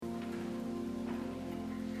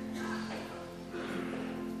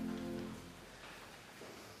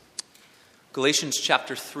Galatians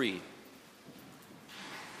chapter 3.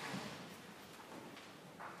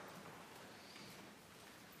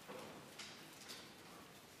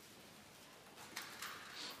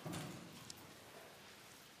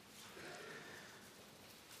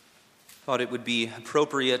 Thought it would be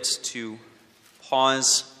appropriate to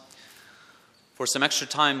pause for some extra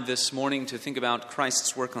time this morning to think about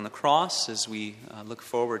Christ's work on the cross as we look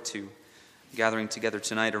forward to gathering together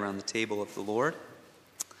tonight around the table of the Lord.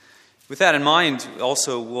 With that in mind,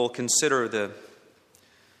 also we'll consider the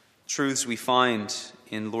truths we find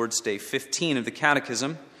in Lord's Day 15 of the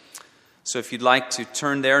Catechism. So if you'd like to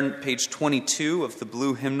turn there, page 22 of the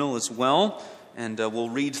blue hymnal as well, and we'll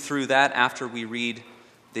read through that after we read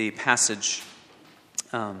the passage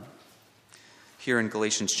here in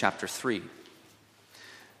Galatians chapter 3.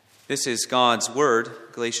 This is God's Word,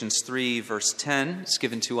 Galatians 3, verse 10. It's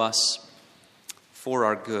given to us for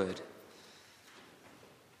our good.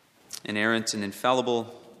 Inerrant and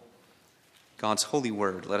infallible, God's holy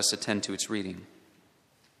word. Let us attend to its reading.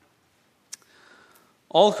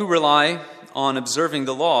 All who rely on observing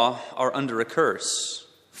the law are under a curse.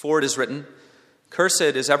 For it is written, "Cursed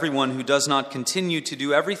is everyone who does not continue to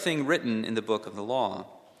do everything written in the book of the law."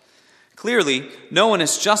 Clearly, no one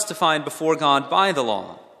is justified before God by the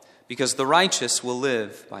law, because the righteous will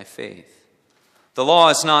live by faith. The law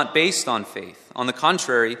is not based on faith. On the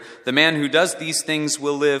contrary, the man who does these things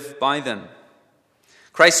will live by them.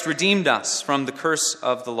 Christ redeemed us from the curse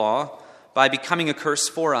of the law by becoming a curse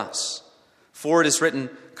for us. For it is written,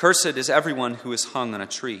 "Cursed is everyone who is hung on a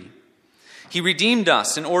tree." He redeemed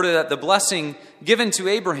us in order that the blessing given to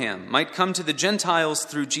Abraham might come to the Gentiles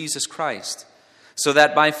through Jesus Christ, so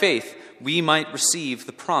that by faith we might receive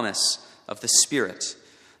the promise of the Spirit.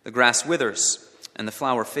 The grass withers and the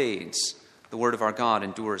flower fades. The word of our God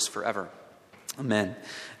endures forever. Amen.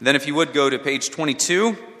 And then if you would go to page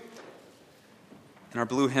 22 in our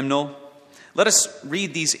blue hymnal, let us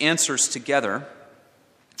read these answers together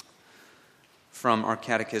from our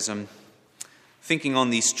catechism, thinking on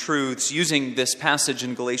these truths, using this passage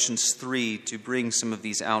in Galatians 3 to bring some of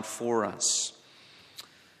these out for us.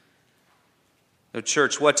 So,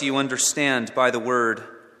 church, what do you understand by the word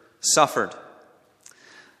suffered?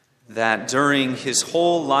 That during his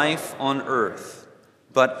whole life on earth,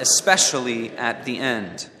 but especially at the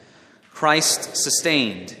end, Christ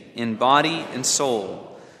sustained in body and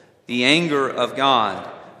soul the anger of God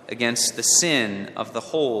against the sin of the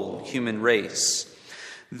whole human race.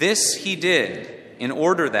 This he did in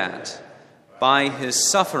order that, by his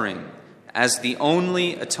suffering as the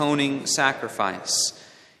only atoning sacrifice,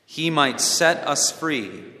 he might set us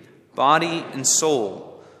free, body and soul,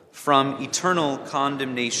 from eternal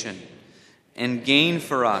condemnation and gain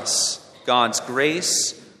for us God's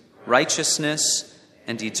grace, righteousness,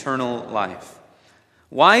 and eternal life.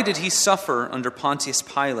 Why did he suffer under Pontius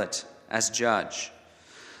Pilate as judge?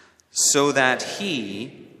 So that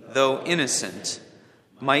he, though innocent,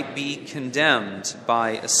 might be condemned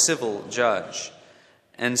by a civil judge,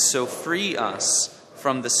 and so free us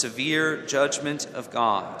from the severe judgment of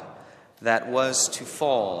God that was to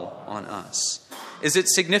fall on us. Is it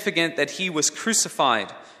significant that he was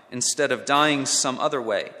crucified instead of dying some other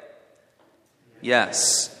way?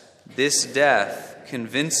 Yes, this death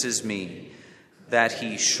convinces me that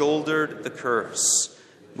he shouldered the curse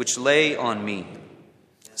which lay on me,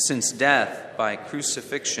 since death by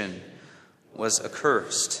crucifixion was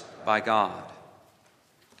accursed by God.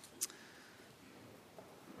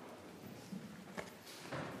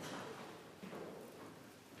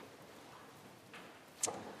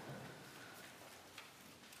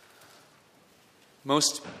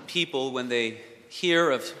 Most people, when they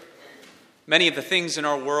hear of many of the things in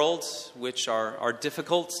our world which are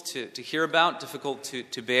difficult to hear about, difficult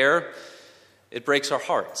to bear, it breaks our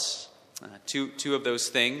hearts. Two of those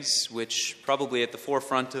things, which probably at the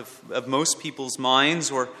forefront of most people's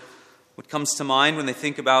minds, or what comes to mind when they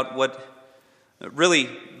think about what really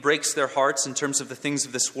breaks their hearts in terms of the things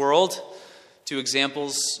of this world. Two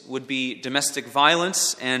examples would be domestic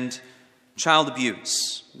violence and child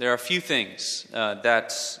abuse. There are a few things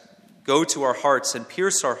that go to our hearts and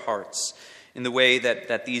pierce our hearts in the way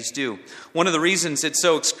that these do. One of the reasons it's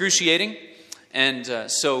so excruciating and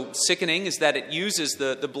so sickening is that it uses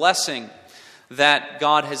the blessing that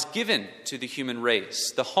God has given to the human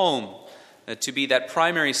race, the home, to be that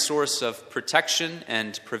primary source of protection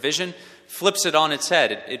and provision, flips it on its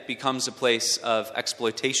head. It becomes a place of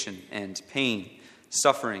exploitation and pain,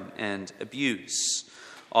 suffering and abuse.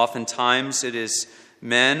 Oftentimes it is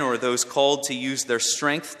men or those called to use their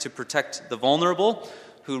strength to protect the vulnerable,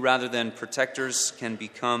 who rather than protectors can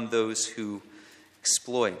become those who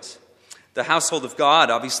exploit. The household of God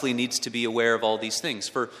obviously needs to be aware of all these things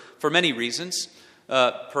for many reasons.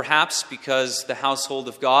 Perhaps because the household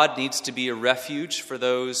of God needs to be a refuge for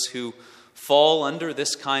those who fall under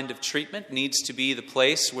this kind of treatment, needs to be the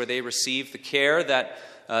place where they receive the care that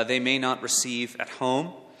they may not receive at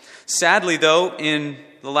home. Sadly, though, in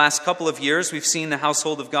the last couple of years, we've seen the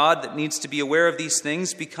household of God that needs to be aware of these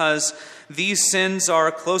things because these sins are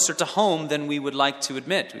closer to home than we would like to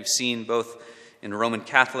admit. We've seen both in the Roman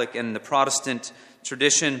Catholic and the Protestant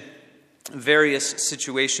tradition various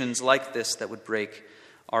situations like this that would break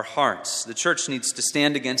our hearts. The church needs to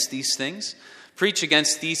stand against these things, preach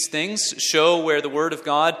against these things, show where the Word of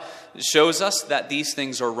God shows us that these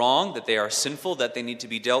things are wrong, that they are sinful, that they need to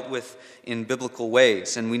be dealt with in biblical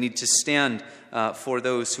ways. And we need to stand for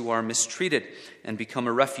those who are mistreated and become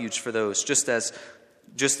a refuge for those, just as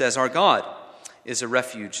our God is a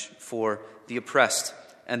refuge for the oppressed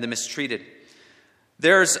and the mistreated.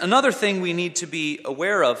 There's another thing we need to be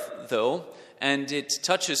aware of, though, and it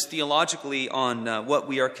touches theologically on what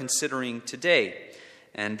we are considering today,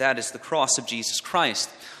 and that is the cross of Jesus Christ.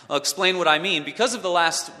 I'll explain what I mean. Because of the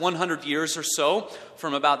last 100 years or so,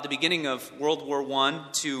 from about the beginning of World War I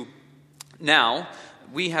to now,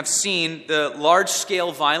 we have seen the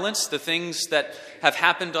large-scale violence, the things that have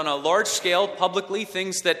happened on a large scale publicly,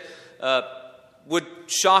 things that would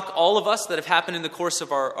shock all of us that have happened in the course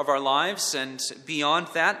of our lives, and beyond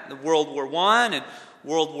that, the World War I and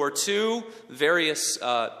World War II, various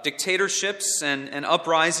dictatorships and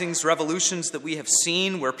uprisings, revolutions that we have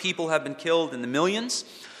seen where people have been killed in the millions.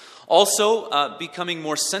 Also, becoming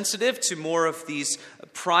more sensitive to more of these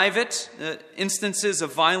private instances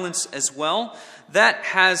of violence as well. That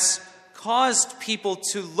has caused people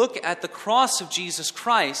to look at the cross of Jesus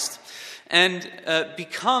Christ and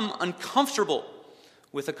become uncomfortable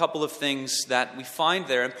with a couple of things that we find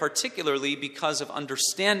there, and particularly because of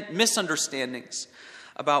misunderstandings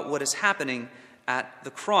about what is happening at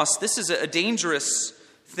the cross. This is a dangerous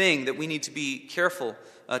thing that we need to be careful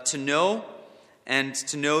to know, and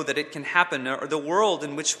to know that it can happen. Or the world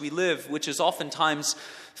in which we live, which is oftentimes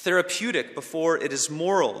therapeutic before it is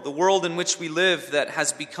moral. The world in which we live that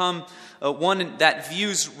has become one that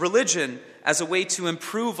views religion as a way to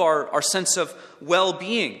improve our sense of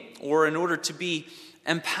well-being, or in order to be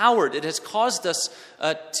empowered. It has caused us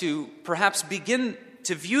to perhaps begin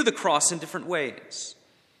to view the cross in different ways.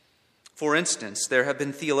 For instance, there have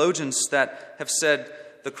been theologians that have said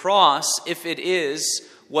the cross, if it is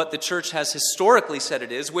what the church has historically said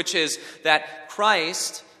it is, which is that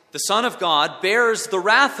Christ, the Son of God, bears the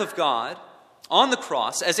wrath of God on the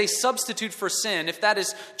cross as a substitute for sin. If that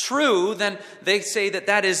is true, then they say that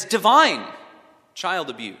that is divine child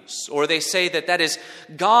abuse. Or they say that that is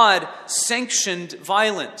God-sanctioned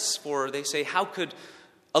violence. Or they say, how could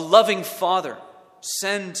a loving father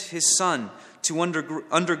send his son to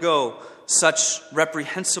undergo such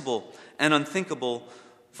reprehensible and unthinkable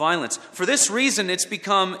violence? For this reason, it's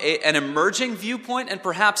become an emerging viewpoint, and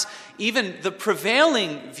perhaps even the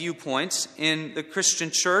prevailing viewpoint in the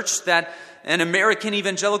Christian church, that an American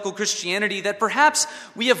evangelical Christianity, that perhaps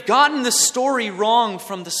we have gotten the story wrong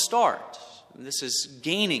from the start. This is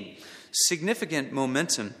gaining significant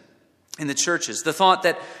momentum in the churches. The thought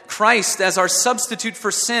that Christ, as our substitute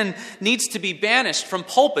for sin, needs to be banished from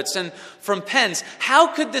pulpits and from pens. How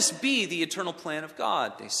could this be the eternal plan of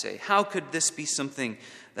God, they say? How could this be something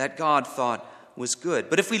that God thought was good?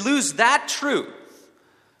 But if we lose that truth,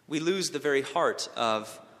 we lose the very heart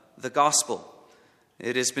of the gospel.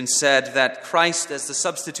 It has been said that Christ, as the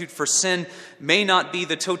substitute for sin, may not be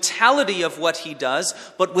the totality of what he does,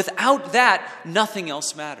 but without that, nothing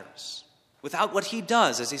else matters. Without what he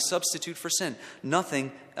does as a substitute for sin,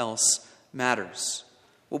 nothing else matters.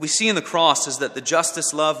 What we see in the cross is that the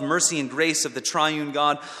justice, love, mercy, and grace of the triune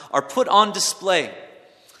God are put on display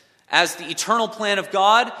as the eternal plan of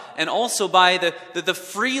God, and also by the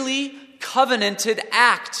freely covenanted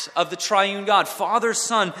act of the triune God, Father,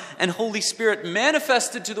 Son, and Holy Spirit,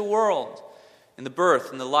 manifested to the world in the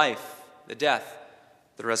birth and the life, the death,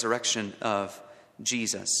 the resurrection of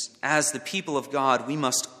Jesus. As the people of God, we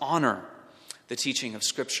must honor the teaching of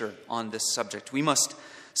Scripture on this subject. We must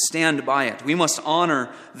stand by it. We must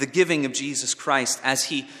honor the giving of Jesus Christ as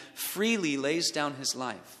he freely lays down his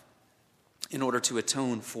life in order to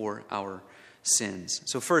atone for our sins.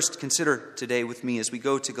 So first, consider today with me as we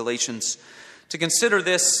go to Galatians, to consider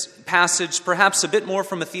this passage perhaps a bit more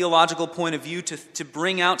from a theological point of view, to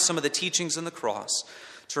bring out some of the teachings on the cross.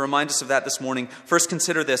 To remind us of that this morning, first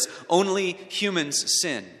consider this: only humans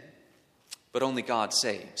sin, but only God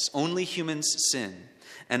saves. Only humans sin,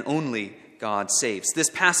 and only God saves. This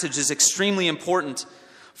passage is extremely important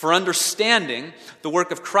for understanding the work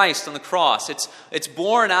of Christ on the cross. It's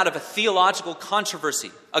born out of a theological controversy,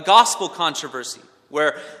 a gospel controversy,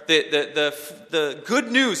 where the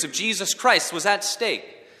good news of Jesus Christ was at stake.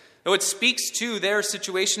 Though it speaks to their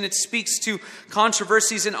situation, it speaks to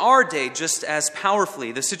controversies in our day just as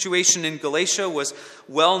powerfully. The situation in Galatia was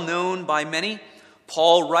well known by many.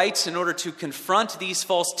 Paul writes in order to confront these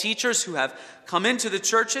false teachers who have come into the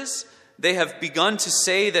churches. They have begun to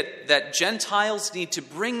say that Gentiles need to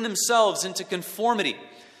bring themselves into conformity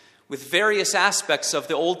with various aspects of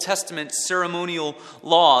the Old Testament ceremonial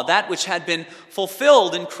law, that which had been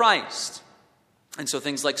fulfilled in Christ. And so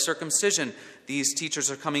things like circumcision, these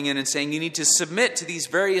teachers are coming in and saying you need to submit to these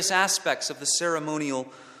various aspects of the ceremonial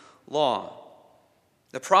law.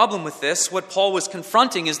 The problem with this, what Paul was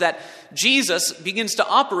confronting, is that Jesus begins to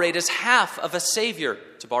operate as half of a Savior,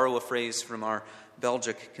 to borrow a phrase from our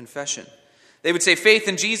Belgic confession. They would say faith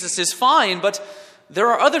in Jesus is fine, but there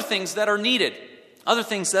are other things that are needed. Other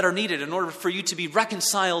things that are needed in order for you to be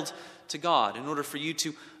reconciled to God, in order for you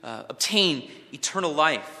to obtain eternal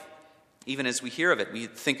life. Even as we hear of it, we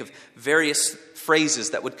think of various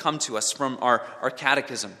phrases that would come to us from our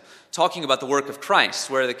catechism, talking about the work of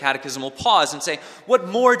Christ, where the catechism will pause and say, what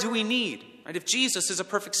more do we need? Right? If Jesus is a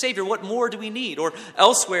perfect Savior, what more do we need? Or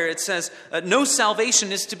elsewhere it says, no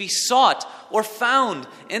salvation is to be sought or found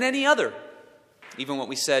in any other. Even what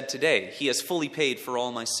we said today, He has fully paid for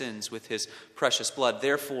all my sins with His precious blood.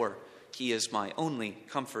 Therefore, He is my only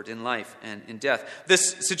comfort in life and in death.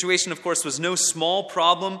 This situation, of course, was no small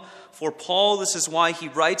problem for Paul. This is why he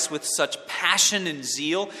writes with such passion and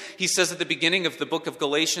zeal. He says at the beginning of the book of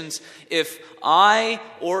Galatians, if I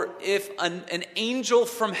or if an angel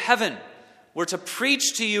from heaven were to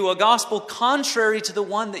preach to you a gospel contrary to the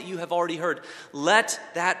one that you have already heard, let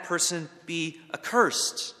that person be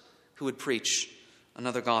accursed who would preach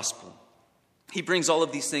another gospel. He brings all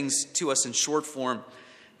of these things to us in short form.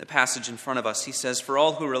 The passage in front of us, he says, for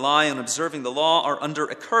all who rely on observing the law are under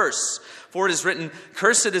a curse. For it is written,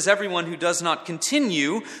 cursed is everyone who does not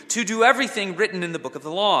continue to do everything written in the book of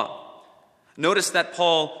the law. Notice that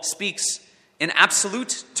Paul speaks in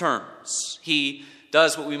absolute terms. He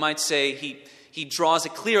does what we might say, he draws a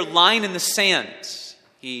clear line in the sand.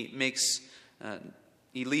 He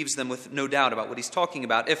leaves them with no doubt about what he's talking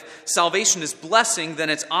about. If salvation is blessing, then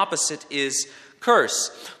its opposite is curse.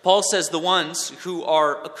 Paul says the ones who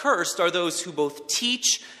are accursed are those who both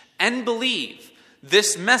teach and believe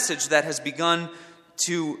this message that has begun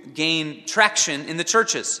to gain traction in the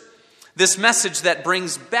churches. This message that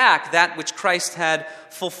brings back that which Christ had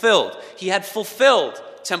fulfilled. He had fulfilled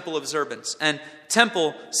temple observance and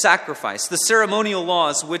temple sacrifice, the ceremonial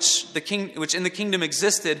laws which in the kingdom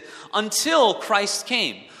existed until Christ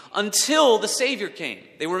came, until the Savior came.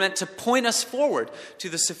 They were meant to point us forward to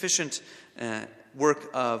the sufficient work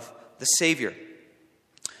of the Savior.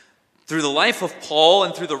 Through the life of Paul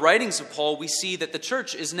and through the writings of Paul, we see that the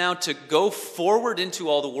church is now to go forward into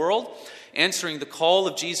all the world, answering the call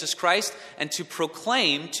of Jesus Christ, and to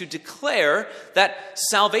proclaim, to declare that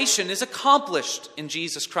salvation is accomplished in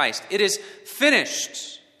Jesus Christ. It is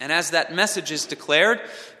finished. And as that message is declared,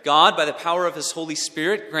 God, by the power of His Holy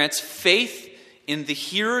Spirit, grants faith in the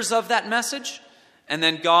hearers of that message. And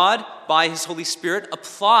then God, by His Holy Spirit,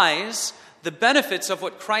 applies the benefits of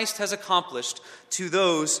what Christ has accomplished to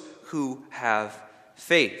those who have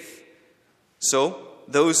faith. So,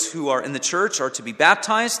 those who are in the church are to be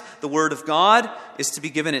baptized. The Word of God is to be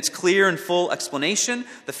given its clear and full explanation.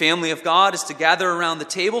 The family of God is to gather around the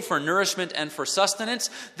table for nourishment and for sustenance.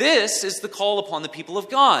 This is the call upon the people of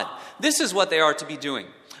God. This is what they are to be doing.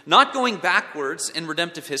 Not going backwards in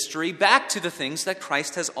redemptive history, back to the things that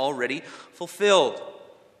Christ has already fulfilled.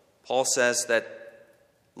 Paul says that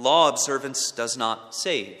law observance does not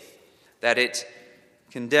save, that it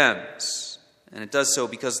condemns. And it does so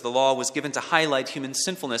because the law was given to highlight human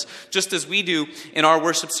sinfulness, just as we do in our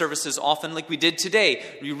worship services often, like we did today.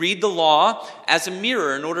 We read the law as a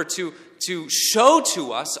mirror in order to show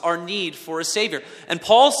to us our need for a Savior. And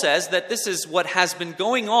Paul says that this is what has been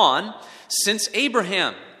going on since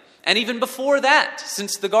Abraham, and even before that,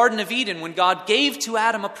 since the Garden of Eden, when God gave to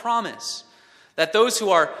Adam a promise that those who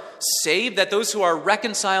are saved, that those who are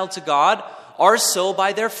reconciled to God, are so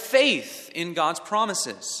by their faith in God's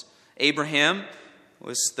promises. Abraham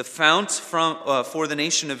was the fount for the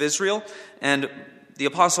nation of Israel, and the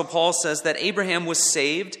Apostle Paul says that Abraham was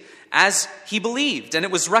saved as he believed, and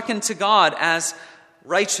it was reckoned to God as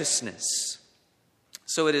righteousness.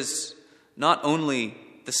 So it is not only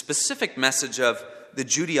the specific message of the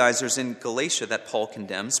Judaizers in Galatia that Paul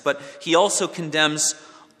condemns, but he also condemns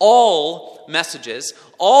all messages,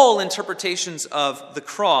 all interpretations of the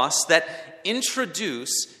cross that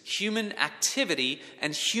introduce human activity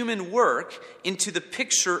and human work into the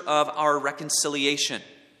picture of our reconciliation.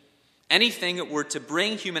 Anything that were to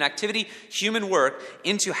bring human activity, human work,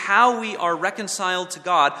 into how we are reconciled to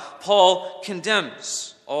God, Paul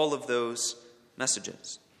condemns all of those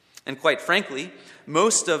messages. And quite frankly,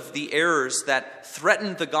 most of the errors that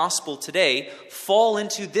threaten the gospel today fall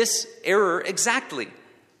into this error exactly.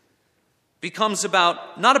 Becomes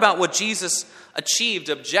not about what Jesus achieved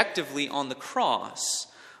objectively on the cross,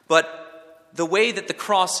 but the way that the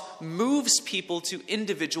cross moves people to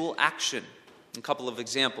individual action. A couple of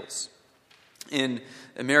examples. In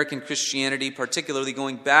American Christianity, particularly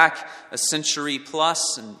going back a century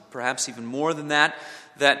plus, and perhaps even more than that,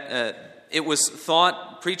 it was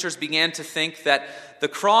thought, preachers began to think that the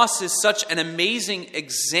cross is such an amazing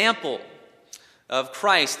example of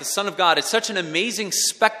Christ, the Son of God. It's such an amazing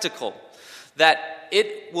spectacle that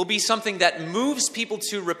it will be something that moves people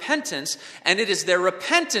to repentance, and it is their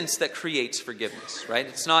repentance that creates forgiveness, right?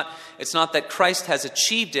 It's not that Christ has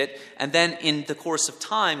achieved it, and then in the course of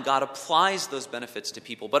time, God applies those benefits to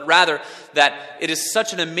people, but rather that it is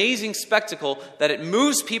such an amazing spectacle that it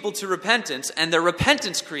moves people to repentance, and their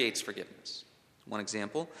repentance creates forgiveness. One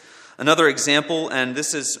example. Another example, and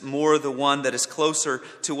this is more the one that is closer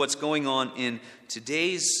to what's going on in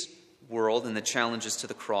today's world and the challenges to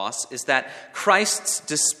the cross, is that Christ's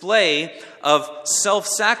display of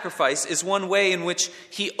self-sacrifice is one way in which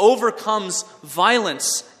he overcomes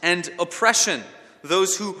violence and oppression,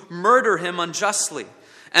 those who murder him unjustly.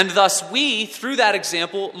 And thus we, through that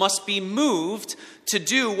example, must be moved to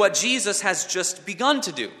do what Jesus has just begun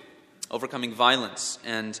to do, overcoming violence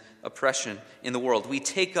and oppression in the world. We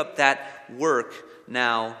take up that work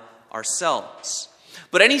now ourselves.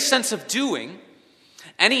 But any sense of doing,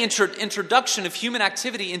 any introduction of human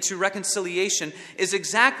activity into reconciliation is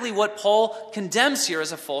exactly what Paul condemns here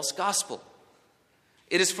as a false gospel.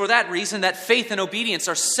 It is for that reason that faith and obedience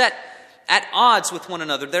are set at odds with one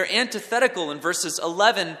another. They're antithetical in verses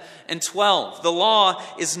 11 and 12. The law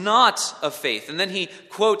is not of faith. And then he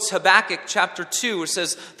quotes Habakkuk chapter 2, where it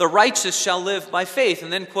says, the righteous shall live by faith.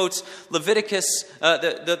 And then quotes Leviticus,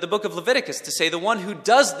 the book of Leviticus, to say, the one who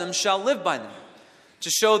does them shall live by them. To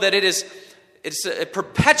show that it's a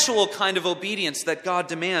perpetual kind of obedience that God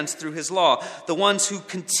demands through his law. The ones who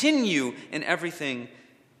continue in everything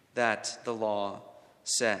that the law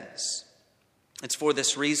says. It's for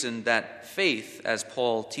this reason that faith, as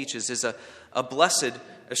Paul teaches, is a blessed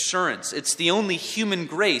assurance. It's the only human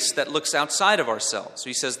grace that looks outside of ourselves.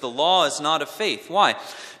 He says the law is not of faith. Why?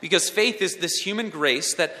 Because faith is this human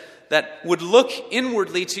grace that would look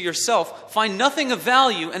inwardly to yourself, find nothing of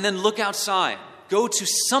value, and then look outside. Go to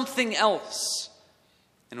something else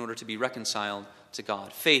in order to be reconciled to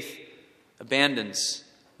God. Faith abandons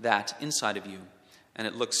that inside of you, and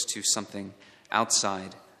it looks to something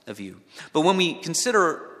outside of you. But when we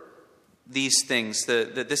consider these things,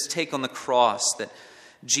 this take on the cross, that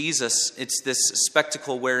Jesus, it's this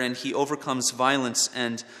spectacle wherein he overcomes violence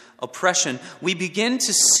and oppression, we begin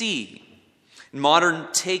to see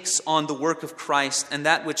modern takes on the work of Christ and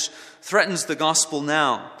that which threatens the gospel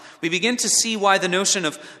now. We begin to see why the notion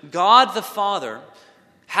of God the Father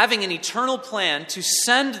having an eternal plan to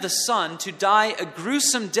send the Son to die a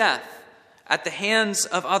gruesome death at the hands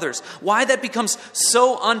of others, why that becomes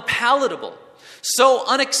so unpalatable, so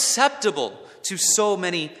unacceptable to so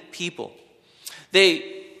many people.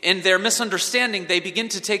 In their misunderstanding, they begin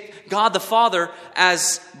to take God the Father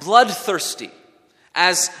as bloodthirsty,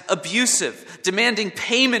 as abusive, demanding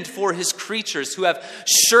payment for his creatures who have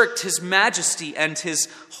shirked his majesty and his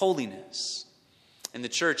holiness. In the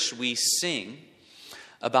church, we sing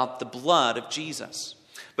about the blood of Jesus.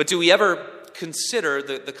 But do we ever consider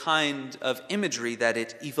the kind of imagery that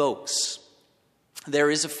it evokes? There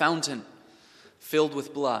is a fountain filled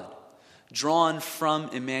with blood, drawn from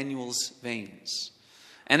Emmanuel's veins.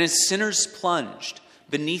 And as sinners plunged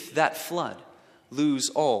beneath that flood, lose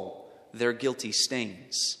all their guilty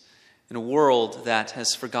stains. In a world that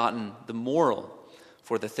has forgotten the moral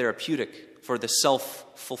for the therapeutic, for the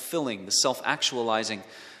self-fulfilling, the self-actualizing,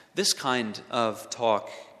 this kind of talk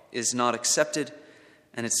is not accepted,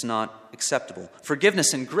 and it's not acceptable.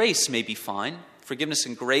 Forgiveness and grace may be fine. Forgiveness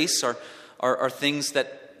and grace are things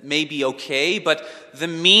that may be okay, but the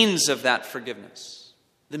means of that forgiveness,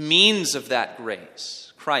 the means of that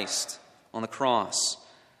grace, Christ on the cross,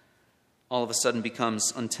 all of a sudden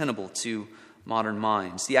becomes untenable to modern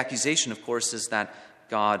minds. The accusation, of course, is that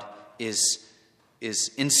God is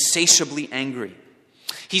insatiably angry.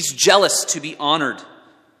 He's jealous to be honored.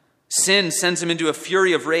 Sin sends him into a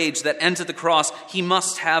fury of rage that ends at the cross. He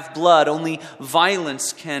must have blood. Only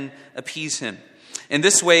violence can appease him. In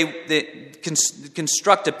this way, they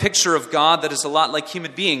construct a picture of God that is a lot like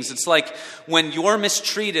human beings. It's like when you're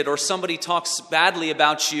mistreated or somebody talks badly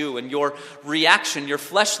about you, and your reaction, your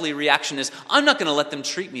fleshly reaction is, I'm not going to let them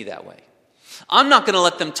treat me that way. I'm not going to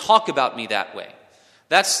let them talk about me that way.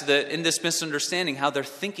 That's in this misunderstanding how they're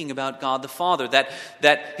thinking about God the Father,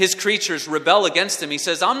 that his creatures rebel against him. He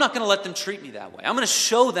says, I'm not going to let them treat me that way. I'm going to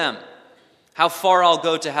show them how far I'll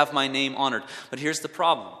go to have my name honored. But here's the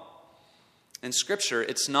problem. In Scripture,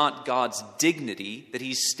 it's not God's dignity that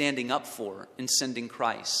he's standing up for in sending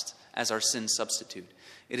Christ as our sin substitute.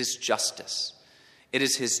 It is justice. It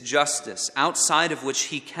is his justice, outside of which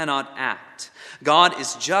he cannot act. God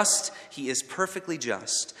is just, he is perfectly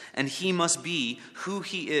just, and he must be who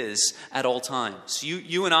he is at all times.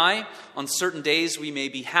 You and I, on certain days, we may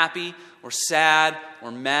be happy or sad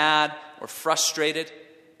or mad or frustrated.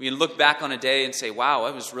 We can look back on a day and say, wow,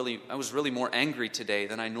 I was really more angry today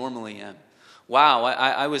than I normally am. Wow,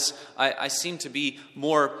 I seem to be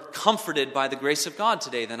more comforted by the grace of God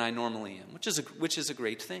today than I normally am, which is a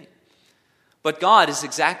great thing. But God is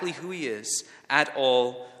exactly who he is at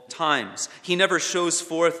all times. He never shows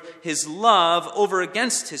forth his love over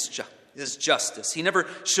against his justice. He never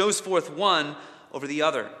shows forth one over the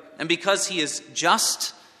other. And because he is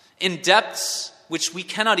just in depths which we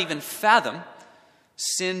cannot even fathom,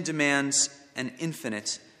 sin demands an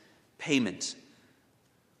infinite payment.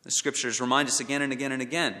 The Scriptures remind us again and again and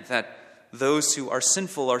again that those who are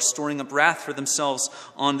sinful are storing up wrath for themselves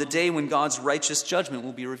on the day when God's righteous judgment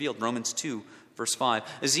will be revealed. Romans 2, verse 5.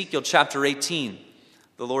 Ezekiel chapter 18,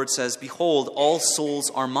 the Lord says, Behold, all souls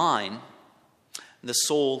are mine, and the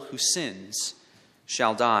soul who sins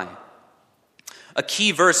shall die. A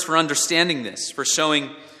key verse for understanding this, for showing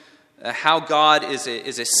how God is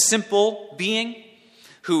a simple being,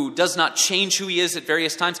 who does not change who he is at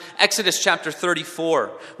various times. Exodus chapter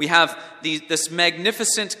 34. We have this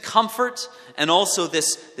magnificent comfort and also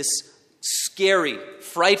this scary,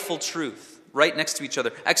 frightful truth right next to each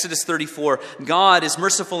other. Exodus 34. God is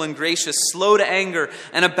merciful and gracious, slow to anger,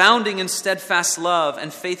 and abounding in steadfast love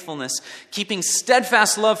and faithfulness, keeping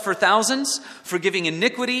steadfast love for thousands, forgiving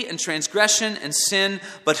iniquity and transgression and sin,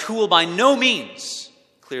 but who will by no means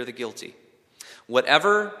clear the guilty.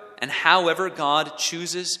 Whatever and however God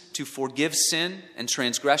chooses to forgive sin and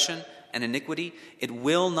transgression and iniquity, it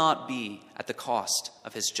will not be at the cost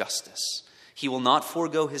of his justice. He will not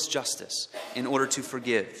forego his justice in order to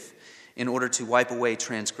forgive, in order to wipe away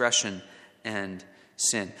transgression and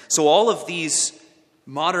sin. So all of these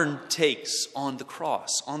modern takes on the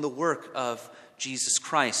cross, on the work of Jesus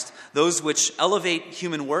Christ, those which elevate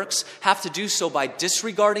human works, have to do so by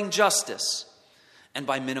disregarding justice and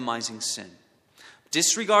by minimizing sin.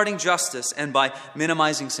 Disregarding justice and by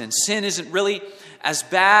minimizing sin. Sin isn't really as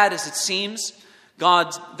bad as it seems.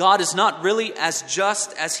 God is not really as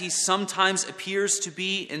just as he sometimes appears to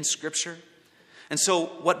be in Scripture. And so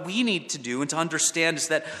what we need to do and to understand is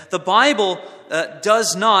that the Bible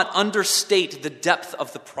does not understate the depth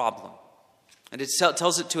of the problem. And it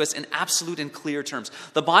tells it to us in absolute and clear terms.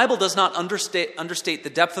 The Bible does not understate the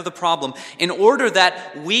depth of the problem in order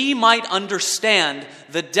that we might understand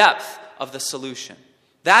the depth of the solution.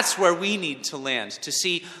 That's where we need to land, to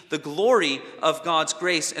see the glory of God's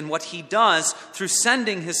grace and what he does through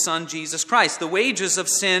sending his Son, Jesus Christ. The wages of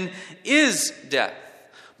sin is death,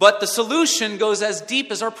 but the solution goes as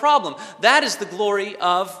deep as our problem. That is the glory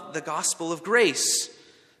of the gospel of grace.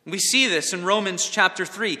 We see this in Romans chapter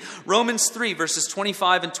 3. Romans 3, verses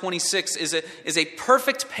 25 and 26 is a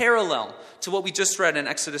perfect parallel to what we just read in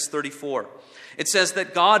Exodus 34. It says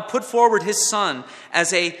that God put forward his Son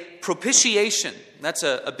as a propitiation. That's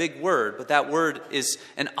a big word, but that word is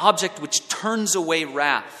an object which turns away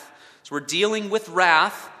wrath. So we're dealing with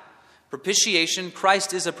wrath, propitiation.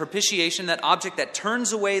 Christ is a propitiation, that object that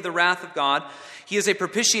turns away the wrath of God. He is a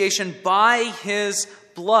propitiation by his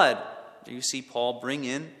blood. You see Paul bring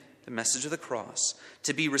in the message of the cross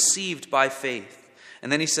to be received by faith.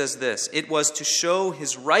 And then he says this, it was to show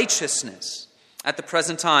his righteousness at the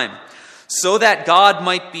present time, so that God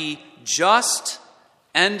might be just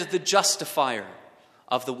and the justifier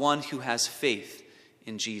of the one who has faith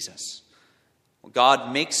in Jesus.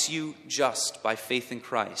 God makes you just by faith in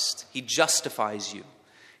Christ. He justifies you.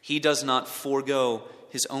 He does not forego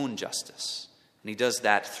his own justice. And he does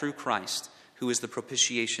that through Christ, who is the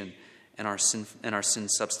propitiation and our sin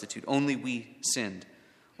substitute. Only we sinned.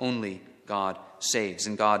 Only God saves.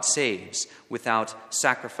 And God saves without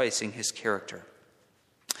sacrificing his character.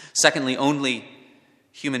 Secondly, only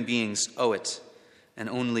human beings owe it. and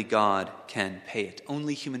only God can pay it.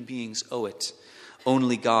 Only human beings owe it.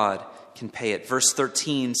 Only God can pay it. Verse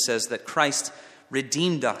 13 says that Christ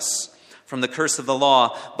redeemed us from the curse of the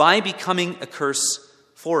law by becoming a curse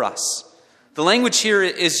for us. The language here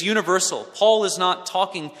is universal. Paul is not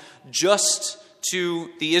talking just to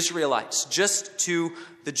the Israelites, just to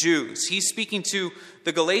the Jews. He's speaking to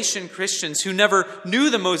the Galatian Christians who never knew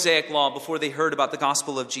the Mosaic law before they heard about the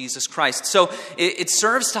gospel of Jesus Christ. So it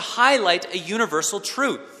serves to highlight a universal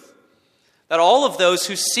truth, that all of those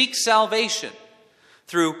who seek salvation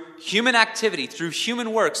through human activity, through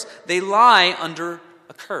human works, they lie under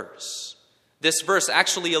a curse. This verse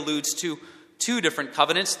actually alludes to two different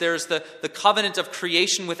covenants. There's the covenant of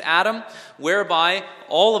creation with Adam, whereby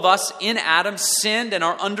all of us in Adam sinned and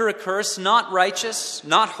are under a curse, not righteous,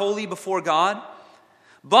 not holy before God.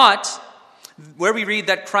 But where we read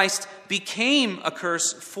that Christ became a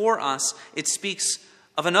curse for us, it speaks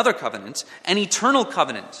of another covenant, an eternal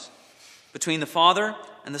covenant between the Father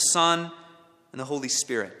and the Son and the Holy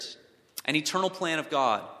Spirit. An eternal plan of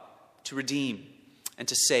God to redeem and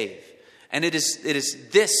to save. And it is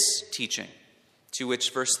this teaching to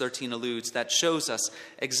which verse 13 alludes that shows us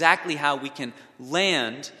exactly how we can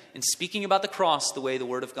land in speaking about the cross the way the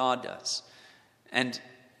Word of God does. And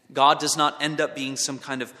God does not end up being some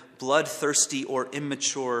kind of bloodthirsty or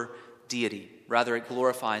immature deity. Rather, it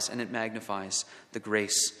glorifies and it magnifies the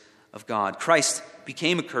grace of God. Christ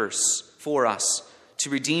became a curse for us to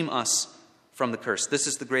redeem us from the curse. This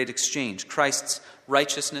is the great exchange. Christ's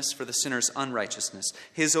righteousness for the sinner's unrighteousness.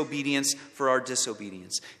 His obedience for our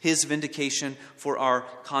disobedience. His vindication for our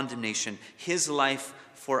condemnation. His life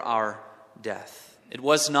for our death. It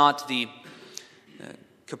was not the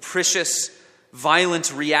capricious,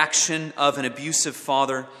 violent reaction of an abusive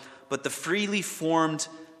father, but the freely formed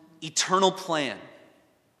eternal plan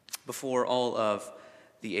before all of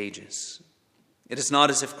the ages. It is not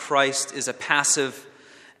as if Christ is a passive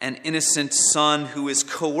and innocent son who is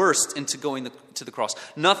coerced into going to the cross.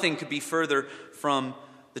 Nothing could be further from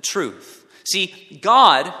the truth. See,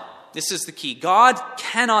 God, this is the key, God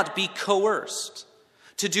cannot be coerced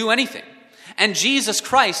to do anything. And Jesus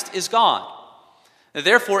Christ is God.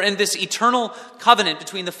 Therefore, in this eternal covenant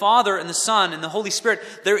between the Father and the Son and the Holy Spirit,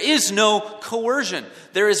 there is no coercion.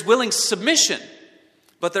 There is willing submission,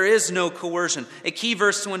 but there is no coercion. A key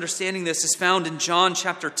verse to understanding this is found in John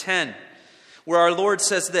chapter 10, where our Lord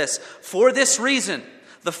says this, "For this reason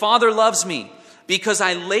the Father loves me, because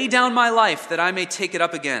I lay down my life that I may take it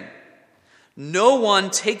up again. No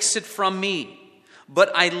one takes it from me,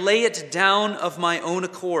 but I lay it down of my own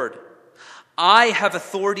accord. I have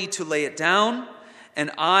authority to lay it down,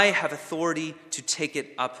 and I have authority to take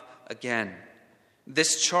it up again.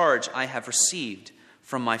 This charge I have received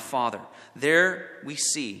from my Father." There we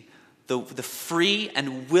see the free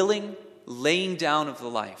and willing laying down of the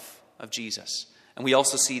life of Jesus. And we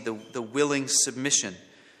also see the willing submission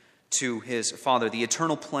to his Father, the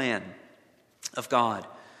eternal plan of God.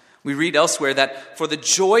 We read elsewhere that for the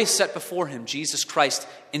joy set before him, Jesus Christ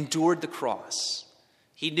endured the cross.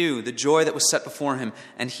 He knew the joy that was set before him,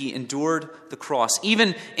 and he endured the cross.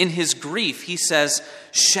 Even in his grief, he says,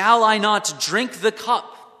 "Shall I not drink the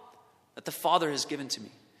cup that the Father has given to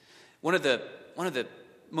me?" One of the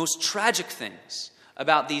most tragic things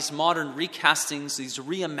about these modern recastings, these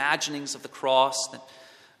reimaginings of the cross,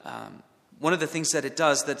 one of the things that it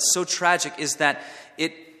does that's so tragic is that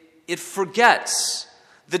it forgets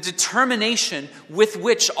the determination with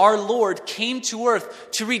which our Lord came to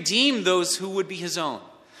earth to redeem those who would be his own.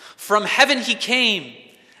 From heaven he came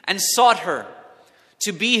and sought her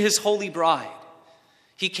to be his holy bride.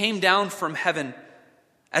 He came down from heaven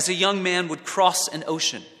as a young man would cross an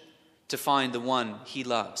ocean to find the one he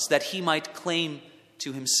loves, that he might claim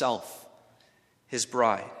to himself his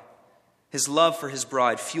bride. His love for his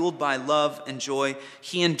bride, fueled by love and joy,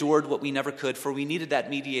 he endured what we never could, for we needed that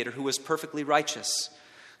mediator who was perfectly righteous,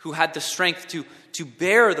 who had the strength to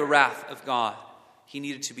bear the wrath of God. He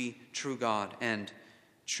needed to be true God and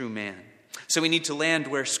true man. So we need to land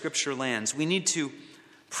where Scripture lands. We need to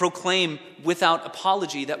proclaim without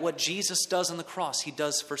apology that what Jesus does on the cross, he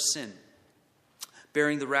does for sin,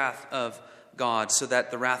 bearing the wrath of God so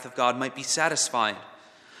that the wrath of God might be satisfied.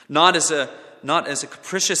 Not as a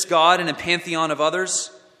capricious God in a pantheon of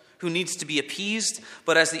others who needs to be appeased,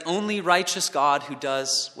 but as the only righteous God who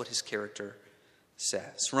does what his character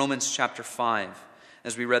says. Romans chapter 5,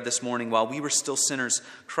 as we read this morning, while we were still sinners,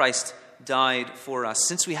 Christ died for us.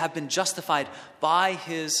 Since we have been justified by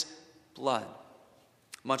his blood,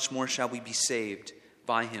 much more shall we be saved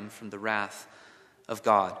by him from the wrath of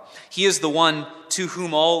God. He is the one to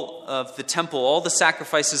whom all of the temple, all the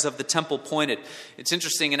sacrifices of the temple pointed. It's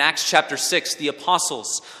interesting, in Acts chapter 6, the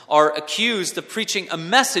apostles are accused of preaching a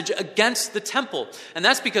message against the temple. And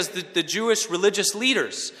that's because the Jewish religious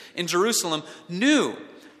leaders in Jerusalem knew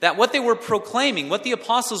that what they were proclaiming, what the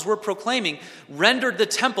apostles were proclaiming, rendered the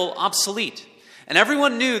temple obsolete. And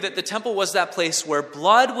everyone knew that the temple was that place where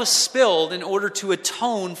blood was spilled in order to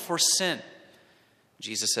atone for sin.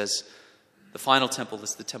 Jesus says, the final temple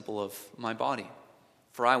is the temple of my body,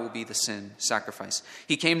 for I will be the sin sacrifice.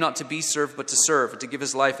 He came not to be served, but to serve, and to give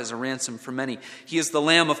his life as a ransom for many. He is the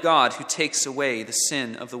Lamb of God who takes away the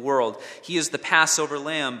sin of the world. He is the Passover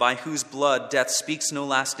lamb by whose blood death speaks no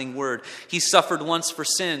lasting word. He suffered once for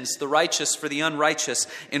sins, the righteous for the unrighteous,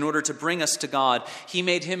 in order to bring us to God. He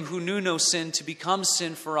made him who knew no sin to become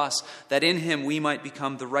sin for us, that in him we might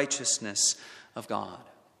become the righteousness of God.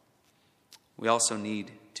 We also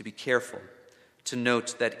need to be careful to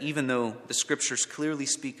note that even though the scriptures clearly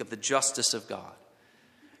speak of the justice of God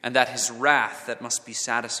and that his wrath that must be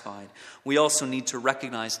satisfied, we also need to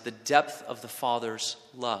recognize the depth of the Father's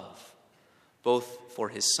love, both for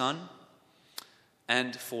his Son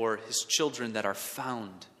and for his children that are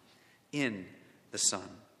found in the Son.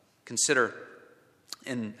 Consider,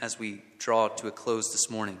 and as we draw to a close this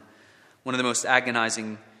morning, one of the most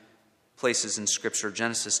agonizing places in Scripture,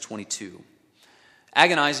 Genesis 22.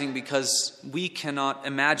 Agonizing because we cannot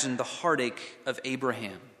imagine the heartache of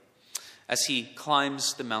Abraham as he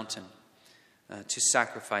climbs the mountain to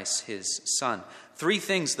sacrifice his son. Three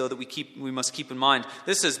things, though, that we must keep in mind.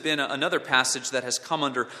 This has been another passage that has come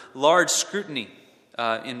under large scrutiny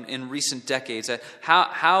in recent decades.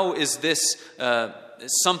 How is this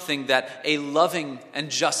something that a loving and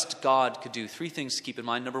just God could do? Three things to keep in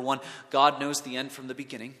mind. Number one, God knows the end from the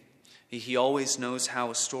beginning. He always knows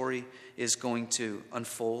how a story is going to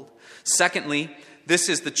unfold. Secondly, this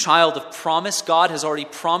is the child of promise. God has already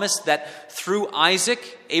promised that through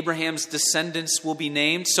Isaac, Abraham's descendants will be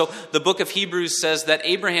named. So the book of Hebrews says that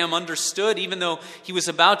Abraham understood, even though he was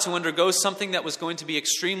about to undergo something that was going to be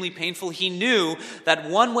extremely painful, he knew that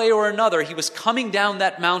one way or another he was coming down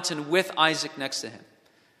that mountain with Isaac next to him.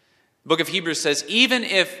 The book of Hebrews says, even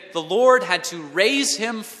if the Lord had to raise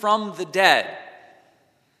him from the dead,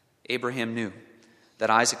 Abraham knew that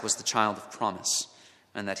Isaac was the child of promise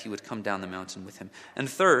and that he would come down the mountain with him. And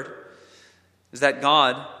third is that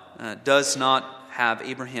God does not have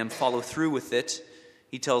Abraham follow through with it.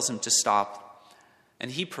 He tells him to stop, and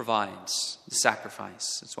he provides the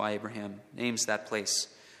sacrifice. That's why Abraham names that place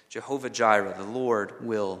Jehovah Jireh, the Lord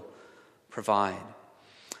will provide.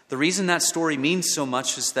 The reason that story means so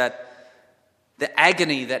much is that the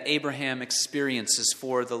agony that Abraham experiences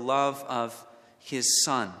for the love of his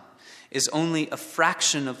son is only a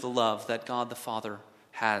fraction of the love that God the Father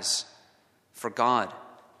has for God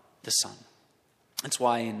the Son. That's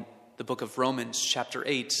why in the book of Romans chapter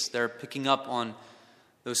 8, they're picking up on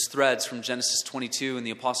those threads from Genesis 22, and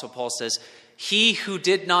the Apostle Paul says, he who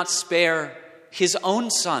did not spare his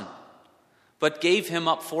own son, but gave him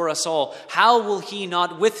up for us all, how will he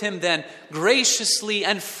not with him then graciously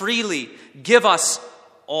and freely give us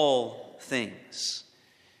all things?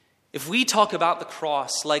 If we talk about the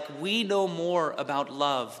cross like we know more about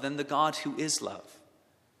love than the God who is love,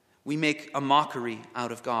 we make a mockery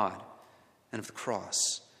out of God and of the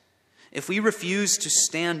cross. If we refuse to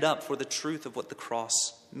stand up for the truth of what the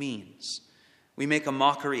cross means, we make a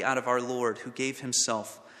mockery out of our Lord who gave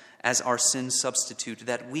himself as our sin substitute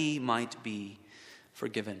that we might be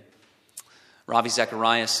forgiven. Ravi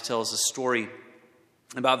Zacharias tells a story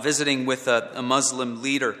about visiting with a Muslim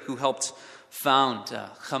leader who helped found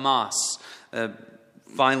Hamas, a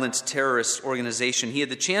violent terrorist organization. He had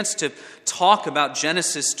the chance to talk about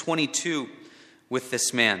Genesis 22 with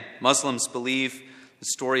this man. Muslims believe the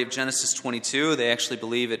story of Genesis 22. They actually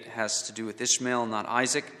believe it has to do with Ishmael, not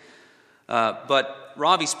Isaac. But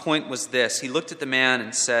Ravi's point was this. He looked at the man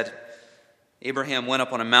and said, Abraham went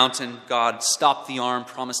up on a mountain. God stopped the arm,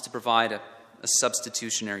 promised to provide a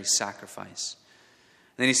substitutionary sacrifice.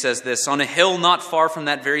 Then he says this, on a hill not far from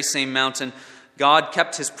that very same mountain, God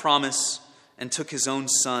kept his promise and took his own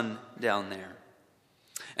son down there.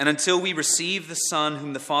 And until we receive the Son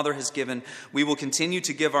whom the Father has given, we will continue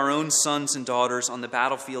to give our own sons and daughters on the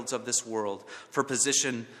battlefields of this world for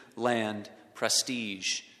position, land,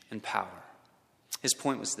 prestige, and power. His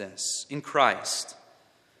point was this, in Christ,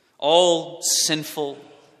 all sinful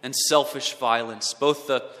and selfish violence, both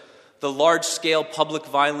the large-scale public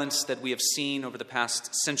violence that we have seen over the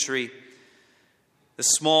past century, the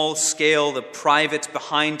small-scale, the private,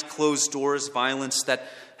 behind-closed-doors violence that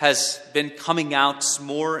has been coming out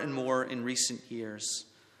more and more in recent years.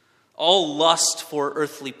 all lust for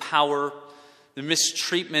earthly power, the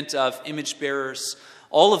mistreatment of image bearers,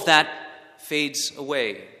 all of that fades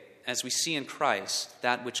away as we see in Christ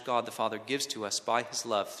that which God the Father gives to us by his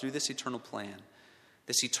love through this eternal plan,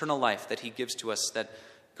 this eternal life that he gives to us that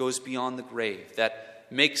goes beyond the grave, that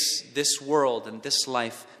makes this world and this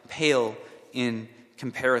life pale in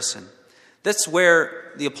comparison. That's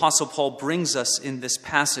where the Apostle Paul brings us in this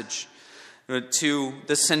passage, to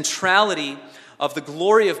the centrality of the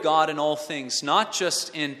glory of God in all things, not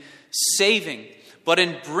just in saving, but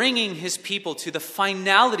in bringing his people to the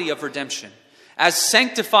finality of redemption as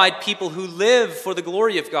sanctified people who live for the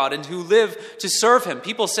glory of God and who live to serve him.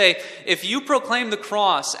 People say, if you proclaim the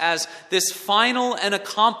cross as this final and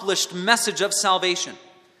accomplished message of salvation,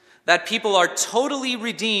 that people are totally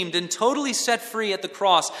redeemed and totally set free at the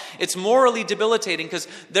cross, it's morally debilitating because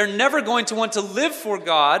they're never going to want to live for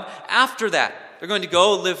God after that. They're going to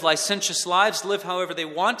go live licentious lives, live however they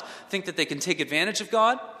want, think that they can take advantage of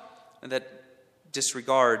God, and that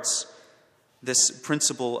disregards this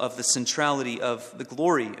principle of the centrality of the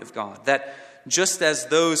glory of God. That just as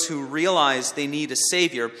those who realize they need a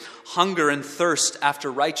Savior hunger and thirst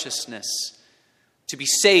after righteousness, to be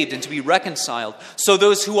saved and to be reconciled, so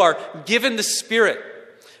those who are given the Spirit,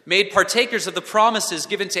 made partakers of the promises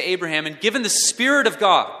given to Abraham and given the Spirit of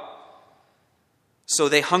God, so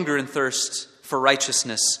they hunger and thirst for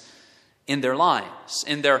righteousness in their lives,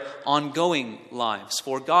 in their ongoing lives.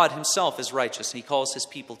 For God himself is righteous, and he calls his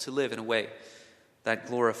people to live in a way that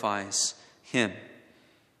glorifies him.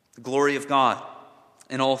 The glory of God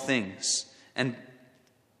in all things. And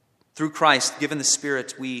through Christ, given the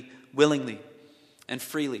Spirit, we willingly and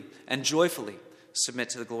freely and joyfully submit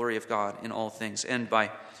to the glory of God in all things. And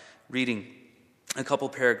by reading a couple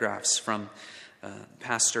paragraphs from a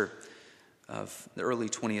pastor of the early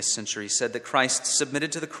 20th century, said that Christ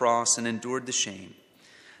submitted to the cross and endured the shame,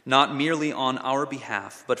 not merely on our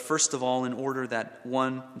behalf, but first of all in order that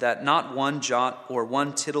not one jot or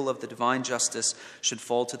one tittle of the divine justice should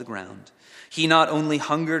fall to the ground. He not only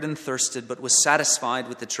hungered and thirsted, but was satisfied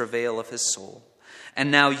with the travail of his soul.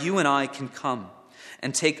 And now you and I can come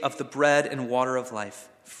and take of the bread and water of life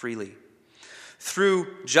freely.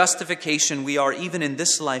 Through justification, we are even in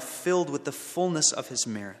this life filled with the fullness of his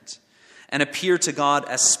merit, and appear to God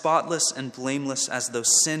as spotless and blameless as though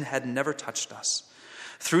sin had never touched us.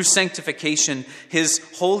 Through sanctification, his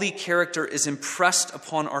holy character is impressed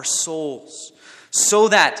upon our souls, so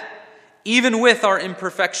that even with our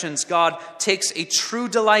imperfections, God takes a true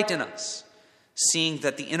delight in us, seeing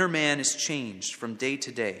that the inner man is changed from day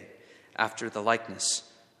to day after the likeness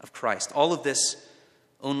of Christ. All of this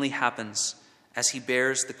only happens as he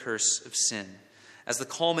bears the curse of sin, as the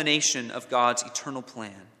culmination of God's eternal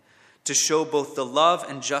plan, to show both the love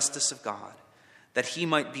and justice of God, that he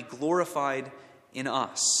might be glorified in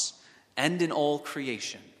us and in all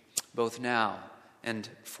creation, both now and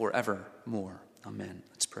forevermore. Amen.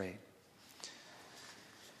 Let's pray.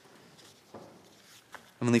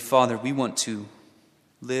 Heavenly Father, we want to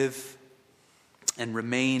live and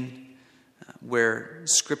remain where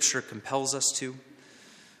Scripture compels us to.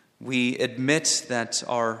 We admit that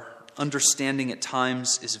our understanding at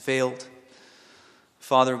times is veiled.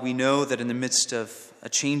 Father, we know that in the midst of a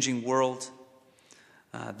changing world,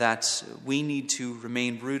 that we need to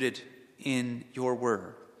remain rooted in your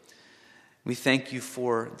word. We thank you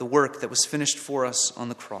for the work that was finished for us on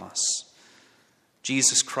the cross.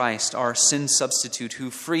 Jesus Christ, our sin substitute, who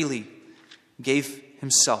freely gave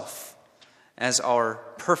himself as our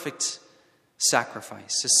perfect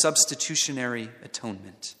sacrifice, a substitutionary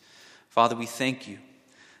atonement. Father, we thank you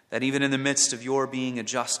that even in the midst of your being a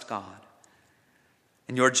just God,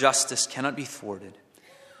 and your justice cannot be thwarted,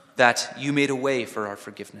 that you made a way for our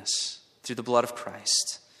forgiveness through the blood of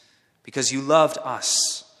Christ, because you loved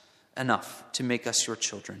us enough to make us your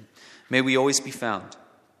children. May we always be found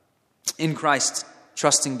in Christ,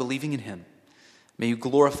 trusting, believing in him. May you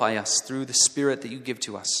glorify us through the Spirit that you give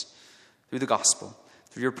to us, through the gospel,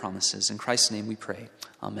 through your promises. In Christ's name we pray.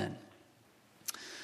 Amen.